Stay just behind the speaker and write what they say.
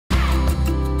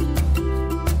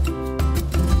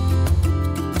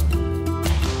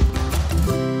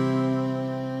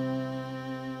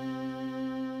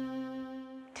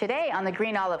Today on the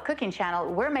Green Olive Cooking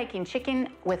Channel, we're making chicken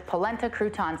with polenta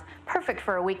croutons, perfect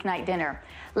for a weeknight dinner.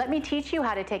 Let me teach you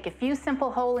how to take a few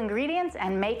simple whole ingredients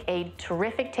and make a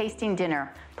terrific tasting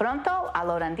dinner. Pronto?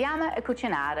 Allora andiamo a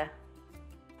cucinare.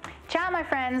 Ciao my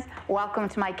friends, welcome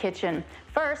to my kitchen.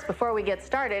 First, before we get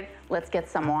started, let's get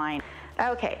some wine.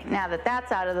 Okay, now that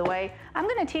that's out of the way, I'm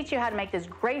going to teach you how to make this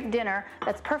great dinner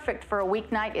that's perfect for a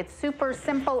weeknight. It's super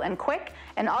simple and quick,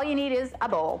 and all you need is a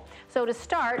bowl. So to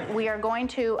start, we are going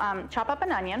to chop up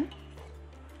an onion.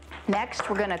 Next,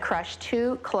 we're going to crush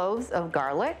 2 cloves of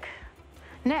garlic.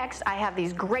 Next, I have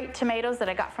these great tomatoes that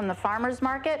I got from the farmer's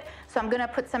market, so I'm going to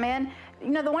put some in. You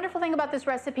know, the wonderful thing about this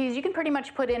recipe is you can pretty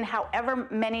much put in however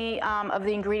many of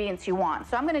the ingredients you want.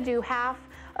 So I'm going to do half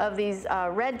of these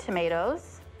red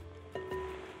tomatoes,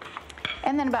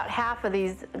 and then about half of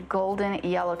these golden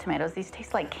yellow tomatoes. These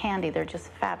taste like candy. They're just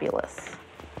fabulous.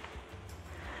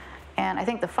 And I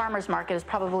think the farmer's market is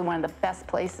probably one of the best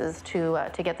places to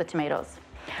get the tomatoes.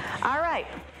 All right.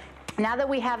 Now that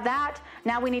we have that,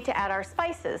 now we need to add our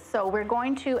spices. So we're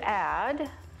going to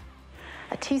add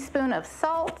a teaspoon of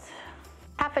salt,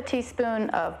 half a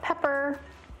teaspoon of pepper,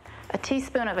 a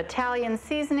teaspoon of Italian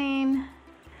seasoning,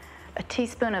 a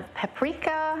teaspoon of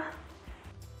paprika,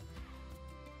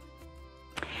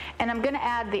 and I'm going to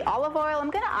add the olive oil.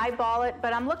 I'm going to eyeball it,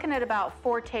 but I'm looking at about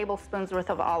 4 tablespoons worth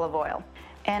of olive oil.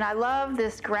 And I love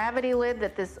this gravity lid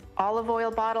that this olive oil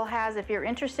bottle has. If you're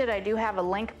interested, I do have a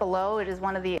link below. It is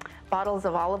one of the bottles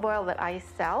of olive oil that I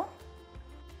sell.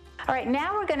 All right,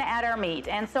 now we're going to add our meat.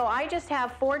 And so I just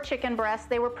have 4 chicken breasts.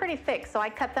 They were pretty thick, so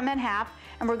I cut them in half.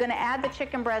 And we're going to add the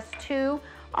chicken breasts to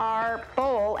our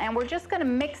bowl, and we're just going to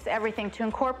mix everything to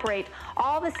incorporate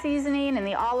all the seasoning and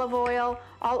the olive oil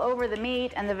all over the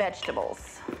meat and the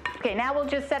vegetables. Okay, now we'll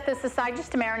just set this aside just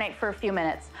to marinate for a few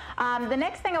minutes. The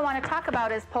next thing I want to talk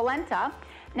about is polenta.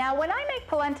 Now, when I make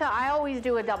polenta, I always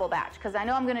do a double batch because I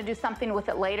know I'm going to do something with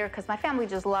it later because my family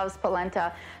just loves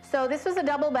polenta. So this was a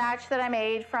double batch that I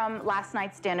made from last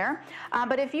night's dinner.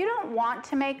 But if you don't want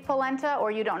to make polenta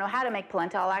or you don't know how to make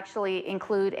polenta, I'll actually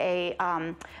include a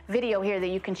video here that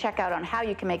you can check out on how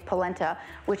you can make polenta,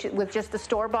 which with just the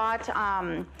store-bought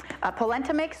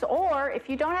polenta mix. Or if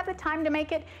you don't have the time to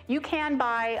make it, you can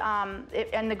buy it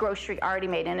in the grocery already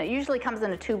made. And it usually comes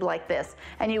in a tube like this,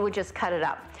 and you would just cut it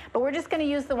up. But we're just going to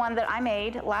use the one that I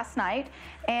made last night,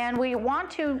 and we want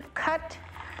to cut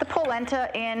the polenta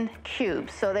in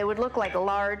cubes so they would look like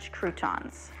large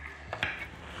croutons.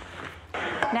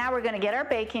 Now we're going to get our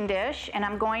baking dish, and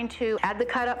I'm going to add the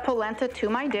cut up polenta to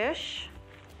my dish,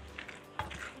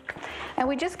 and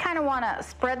we just kind of want to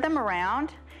spread them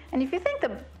around. And if you think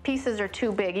the pieces are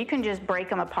too big, you can just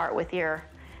break them apart with your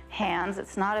hands.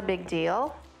 It's not a big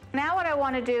deal. Now what I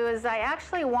want to do is I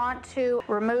actually want to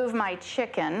remove my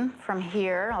chicken from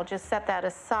here. I'll just set that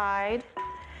aside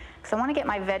because I want to get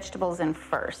my vegetables in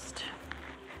first.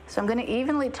 So I'm going to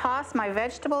evenly toss my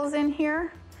vegetables in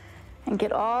here and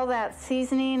get all that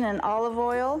seasoning and olive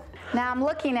oil. Now I'm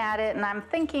looking at it and I'm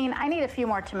thinking I need a few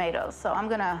more tomatoes, so I'm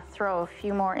going to throw a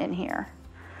few more in here.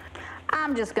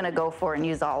 I'm just going to go for it and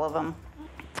use all of them.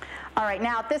 All right,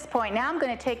 now at this point, now I'm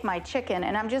going to take my chicken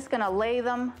and I'm just going to lay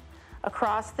them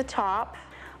across the top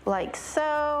like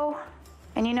so.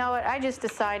 And you know what, I just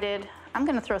decided I'm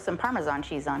going to throw some Parmesan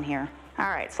cheese on here. All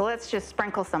right, so let's just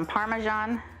sprinkle some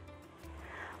Parmesan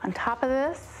on top of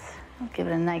this. Give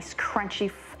it a nice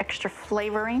crunchy extra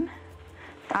flavoring.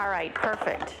 All right,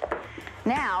 perfect.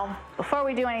 Now before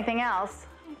we do anything else,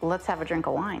 let's have a drink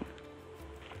of wine.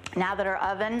 Now that our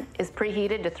oven is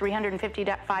preheated to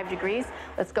 355 degrees,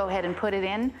 let's go ahead and put it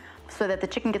in so that the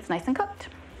chicken gets nice and cooked.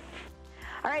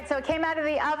 All right, so it came out of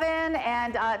the oven,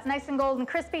 and it's nice and golden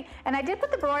crispy. And I did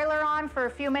put the broiler on for a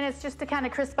few minutes just to kind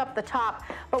of crisp up the top.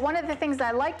 But one of the things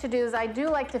I like to do is I do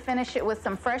like to finish it with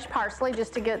some fresh parsley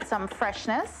just to get some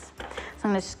freshness. So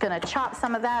I'm just going to chop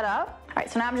some of that up. All right,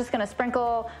 so now I'm just going to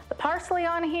sprinkle the parsley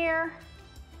on here.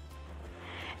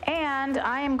 And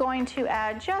I am going to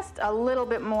add just a little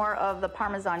bit more of the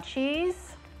Parmesan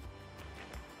cheese.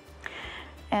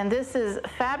 And this is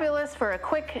fabulous for a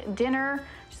quick dinner.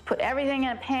 Just put everything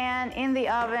in a pan in the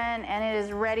oven and it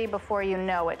is ready before you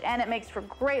know it. And it makes for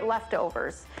great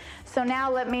leftovers. So now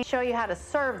let me show you how to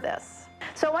serve this.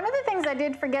 So one of the things I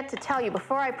did forget to tell you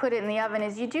before I put it in the oven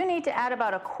is you do need to add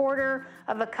about 1/4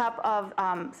 of a cup of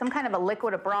some kind of a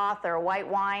liquid, a broth or a white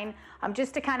wine,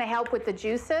 just to kind of help with the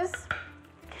juices.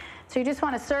 So you just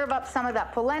want to serve up some of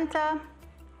that polenta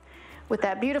with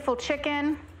that beautiful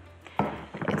chicken.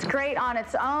 It's great on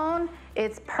its own.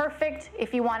 It's perfect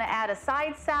if you want to add a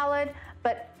side salad,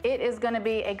 but it is going to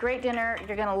be a great dinner.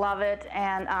 You're going to love it,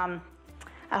 and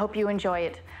I hope you enjoy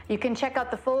it. You can check out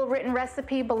the full written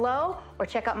recipe below or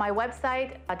check out my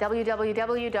website,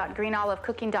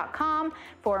 www.greenolivecooking.com,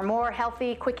 for more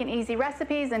healthy, quick and easy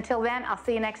recipes. Until then, I'll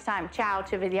see you next time. Ciao,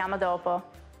 ci vediamo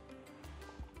dopo.